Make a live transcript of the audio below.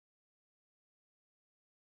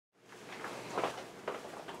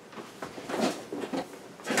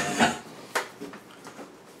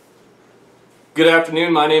Good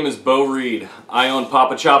afternoon, my name is Beau Reed. I own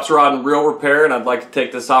Papa Chop's Rod and Reel Repair, and I'd like to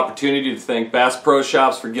take this opportunity to thank Bass Pro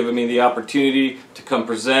Shops for giving me the opportunity to come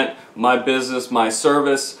present my business, my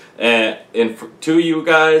service, to you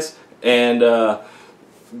guys, and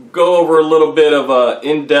go over a little bit of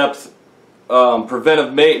in-depth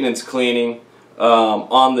preventive maintenance cleaning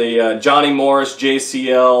on the Johnny Morris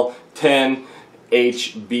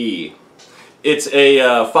JCL10HB. It's a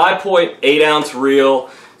 5.8 ounce reel.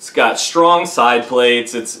 It's got strong side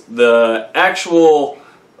plates. The actual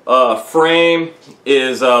frame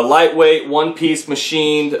is lightweight, one-piece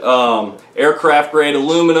machined aircraft grade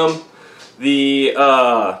aluminum. The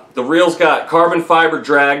reel's got carbon fiber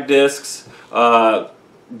drag discs.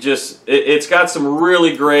 It's got some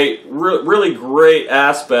really great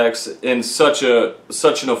aspects in at such an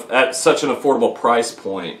affordable price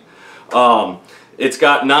point. It's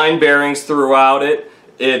got 9 bearings throughout it.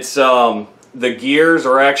 The gears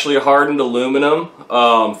are actually hardened aluminum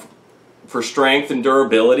for strength and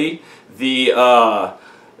durability. The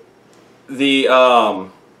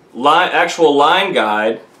actual line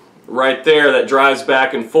guide right there that drives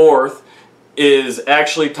back and forth is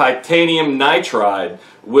actually titanium nitride,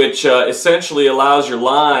 which essentially allows your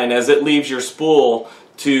line, as it leaves your spool,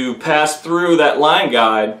 to pass through that line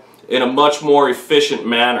guide in a much more efficient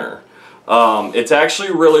manner. It's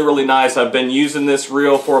actually really nice. I've been using this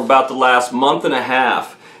reel for about the last month and a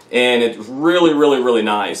half, and it's really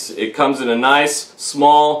nice. It comes in a nice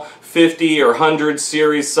small 50 or 100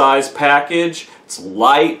 series size package. It's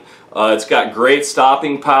light. It's got great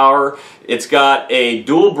stopping power. It's got a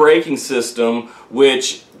dual braking system,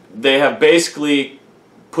 which they have basically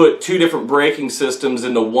put 2 different braking systems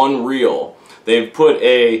into one reel. They've put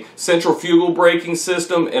a centrifugal braking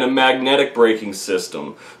system and a magnetic braking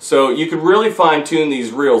system. So you can really fine-tune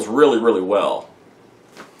these reels really well.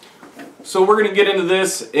 So we're going to get into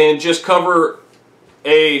this and just cover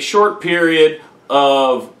a short period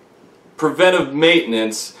of preventive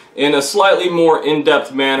maintenance in a slightly more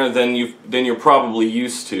in-depth manner than you're probably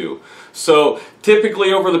used to. So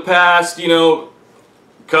typically over the past,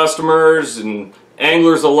 customers and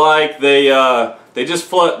anglers alike, they just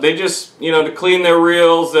to clean their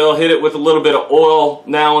reels, they'll hit it with a little bit of oil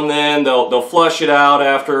now and then. They'll flush it out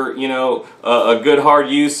after a good hard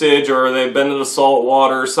usage, or they've been to the salt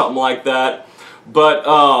water or something like that. But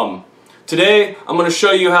today I'm going to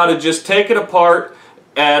show you how to just take it apart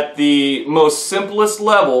at the most simplest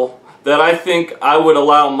level that I think I would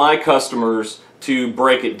allow my customers to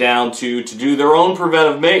break it down to do their own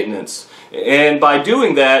preventive maintenance. And by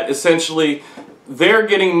doing that, essentially they're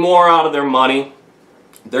getting more out of their money.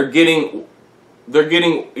 They're getting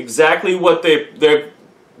exactly what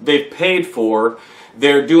they've paid for.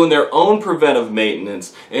 They're doing their own preventive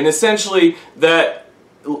maintenance, and essentially that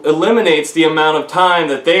eliminates the amount of time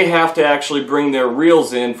that they have to actually bring their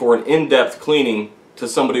reels in for an in-depth cleaning to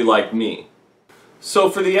somebody like me. So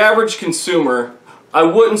for the average consumer, I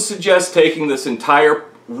wouldn't suggest taking this entire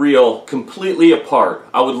reel completely apart.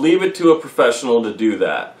 I would leave it to a professional to do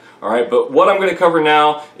that. Alright, but what I'm going to cover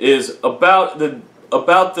now is about the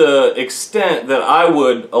extent that I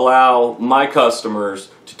would allow my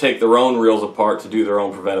customers to take their own reels apart to do their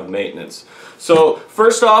own preventive maintenance. So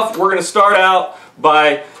first off, we're going to start out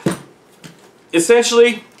by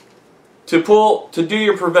essentially to do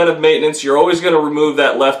your preventive maintenance, you're always going to remove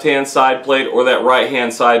that left-hand side plate or that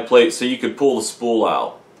right-hand side plate so you could pull the spool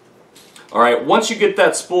out. Alright, once you get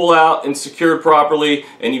that spool out and secured properly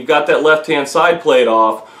and you've got that left-hand side plate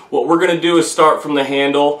off, what we're going to do is start from the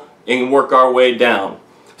handle and work our way down.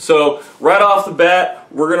 So right off the bat,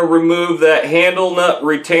 we're going to remove that handle nut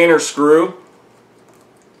retainer screw.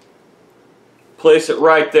 Place it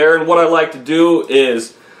right there, and what I like to do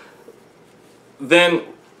is then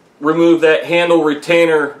remove that handle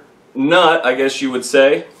retainer nut, I guess you would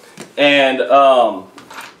say, and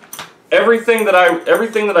everything that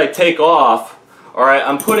I take off, alright,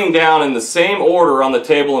 I'm putting down in the same order on the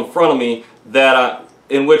table in front of me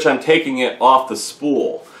in which I'm taking it off the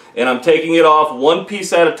spool. And I'm taking it off one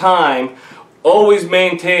piece at a time, always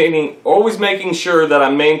making sure that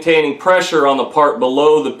I'm maintaining pressure on the part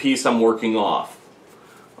below the piece I'm working off.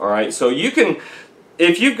 Alright, so you can,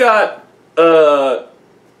 if you've got a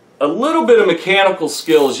little bit of mechanical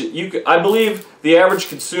skills, I believe the average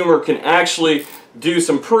consumer can actually do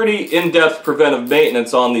some pretty in-depth preventive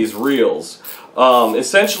maintenance on these reels.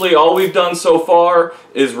 Essentially all we've done so far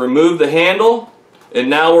is remove the handle, and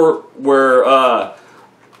now we're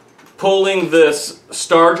pulling this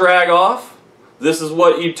star drag off. This is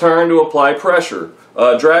what you turn to apply pressure,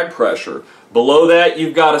 drag pressure. Below that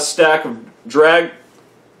you've got a stack of drag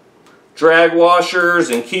drag washers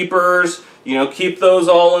and keepers, you know, keep those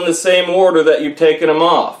all in the same order that you've taken them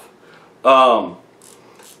off.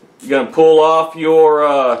 You're going to pull off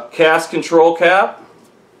your cast control cap.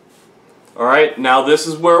 Alright, now this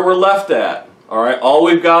is where we're left at. Alright, all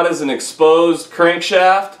we've got is an exposed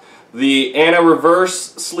crankshaft. The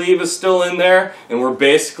anti-reverse sleeve is still in there, and we're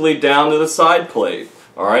basically down to the side plate.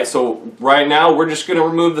 Alright, so right now we're just going to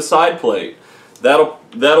remove the side plate. That'll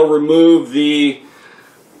remove the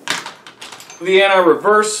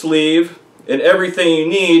anti-reverse sleeve and everything you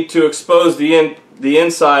need to expose the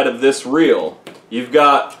inside of this reel. You've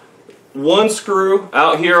got one screw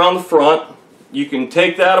out here on the front. You can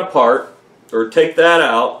take that apart or take that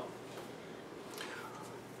out.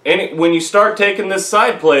 And when you start taking this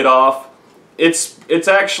side plate off, it's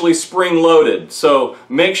actually spring loaded. So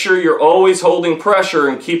make sure you're always holding pressure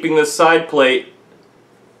and keeping this side plate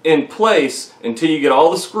in place until you get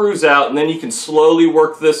all the screws out, and then you can slowly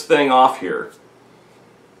work this thing off here.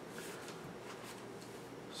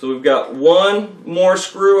 So we've got one more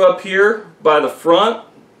screw up here by the front,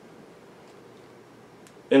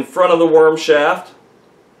 in front of the worm shaft.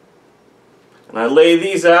 And I lay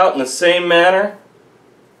these out in the same manner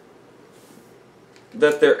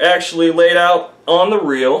that they're actually laid out on the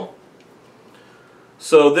reel.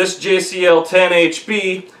 So this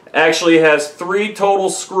JCL10HB actually has 3 total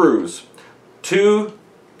screws. 2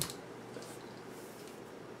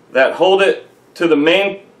 that hold it to the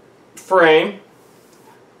main frame,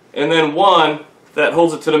 and then 1 that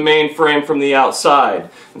holds it to the main frame from the outside.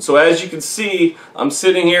 And so as you can see, I'm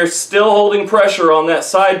sitting here still holding pressure on that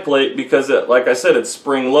side plate because, like I said, it's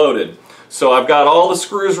spring loaded. So I've got all the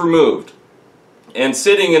screws removed and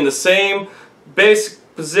sitting in the same basic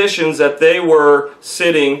positions that they were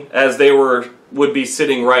sitting as they would be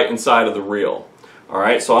sitting right inside of the reel.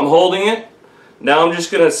 Alright, so I'm holding it. Now I'm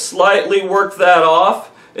just going to slightly work that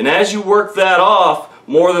off, and as you work that off,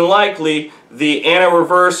 more than likely the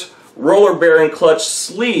anti-reverse roller bearing clutch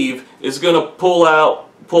sleeve is going to pull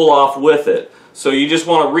off with it. So you just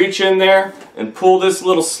want to reach in there and pull this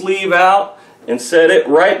little sleeve out and set it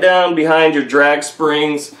right down behind your drag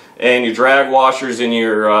springs and your drag washers and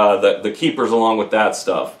your the keepers along with that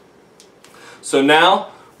stuff. So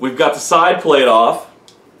now we've got the side plate off.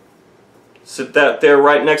 Sit that there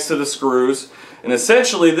right next to the screws, and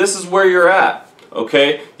essentially this is where you're at.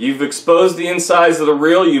 Okay, you've exposed the insides of the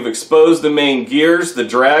reel, you've exposed the main gears, the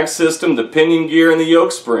drag system, the pinion gear, and the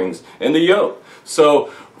yoke springs, and the yoke. So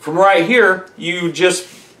from right here, you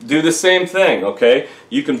just do the same thing, okay?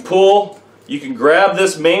 You can grab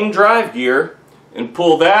this main drive gear and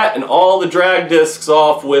pull that and all the drag discs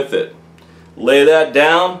off with it. Lay that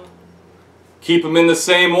down, keep them in the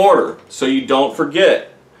same order so you don't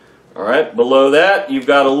forget. Alright, below that, you've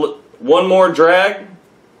got one more drag,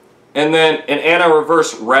 and then an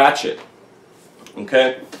anti-reverse ratchet.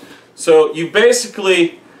 Okay, so you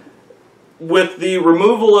basically, with the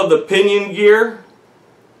removal of the pinion gear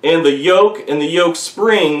and the yoke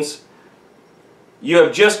springs, you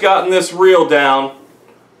have just gotten this reel down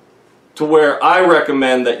to where I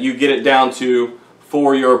recommend that you get it down to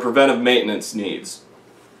for your preventive maintenance needs.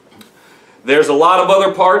 There's a lot of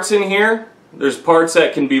other parts in here. There's parts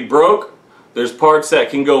that can be broke. There's parts that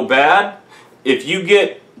can go bad. If you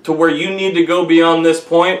get to where you need to go beyond this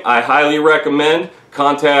point, I highly recommend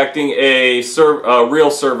contacting a real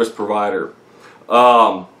service provider.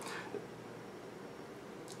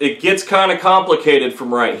 It gets kind of complicated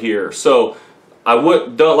from right here, so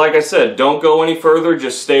like I said, don't go any further.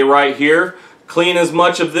 Just stay right here. Clean as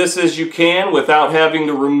much of this as you can without having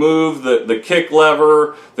to remove the kick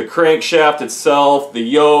lever, the crankshaft itself, the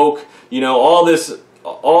yoke. You know, all these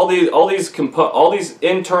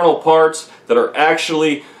internal parts that are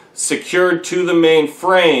actually secured to the main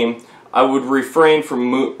frame, I would refrain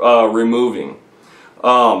from removing.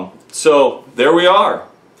 So there we are.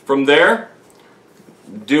 From there,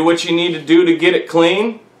 do what you need to do to get it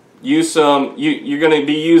clean. Use some. You're going to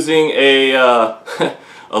be using a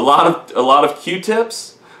a lot of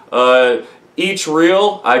Q-tips. Each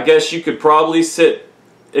reel, I guess you could probably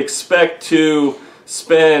expect to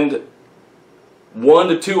spend 1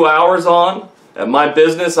 to 2 hours on. At my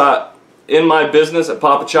business, in my business at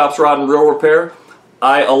Papa Chop's Rod and Reel Repair,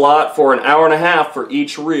 I allot for 1.5 hours for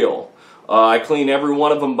each reel. I clean every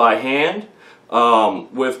one of them by hand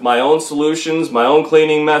with my own solutions, my own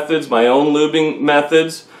cleaning methods, my own lubing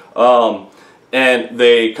methods, and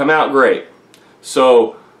they come out great.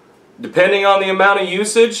 So depending on the amount of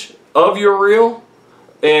usage of your reel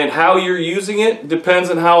and how you're using it depends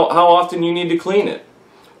on how often you need to clean it.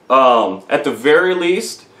 At the very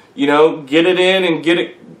least, you know, get it in and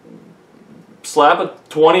slap a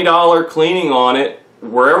 $20 cleaning on it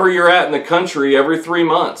wherever you're at in the country every 3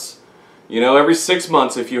 months. You know, every 6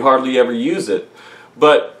 months if you hardly ever use it.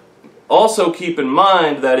 But also keep in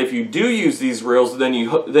mind that if you do use these reels, then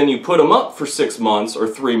you put them up for 6 months or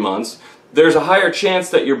 3 months, there's a higher chance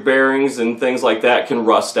that your bearings and things like that can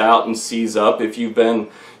rust out and seize up if you've been,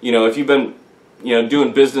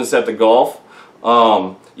 doing business at the Gulf.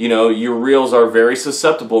 Your reels are very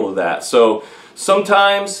susceptible to that. So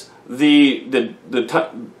sometimes the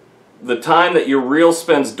time that your reel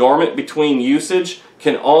spends dormant between usage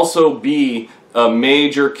can also be a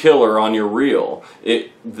major killer on your reel.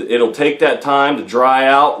 It'll take that time to dry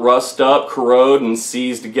out, rust up, corrode, and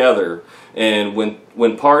seize together. And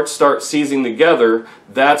when parts start seizing together,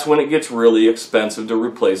 that's when it gets really expensive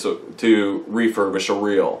to refurbish a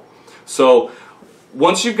reel. So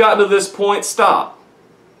once you've gotten to this point, stop.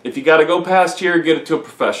 If you got to go past here, get it to a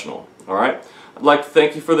professional. All right. I'd like to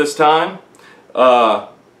thank you for this time. I'm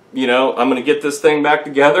going to get this thing back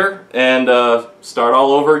together and start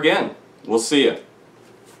all over again. We'll see you.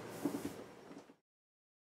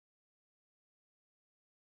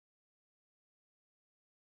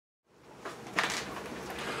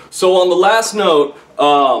 So on the last note,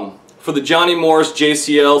 for the Johnny Morris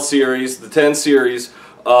JCL series, the 10 series,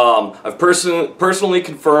 I've personally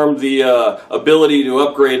confirmed the ability to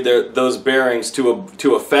upgrade those bearings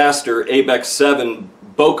to a faster ABEX 7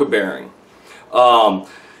 Boca bearing.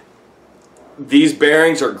 These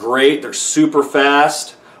bearings are great. They're super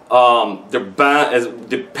fast.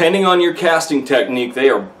 Depending on your casting technique, they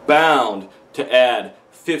are bound to add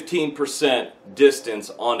 15%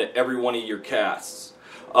 distance onto every one of your casts.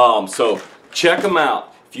 So check them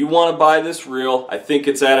out. If you want to buy this reel, I think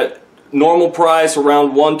it's at a normal price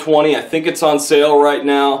around $120. I think it's on sale right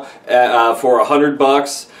now for $100.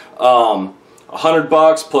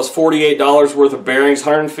 $100 plus $48 worth of bearings,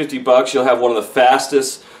 $150. You'll have one of the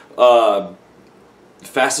fastest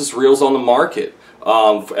reels on the market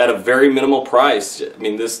at a very minimal price. I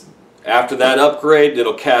mean, after that upgrade,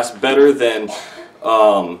 it'll cast better than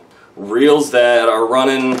reels that are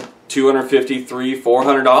running $250, $300,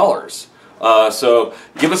 $400. So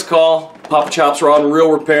give us a call, Papa Chop's Rod and Reel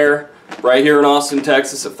Repair, right here in Austin,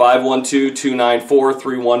 Texas at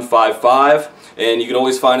 512-294-3155. And you can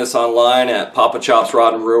always find us online at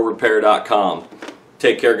papachopsrodandreelrepair.com.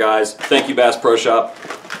 Take care, guys. Thank you, Bass Pro Shop.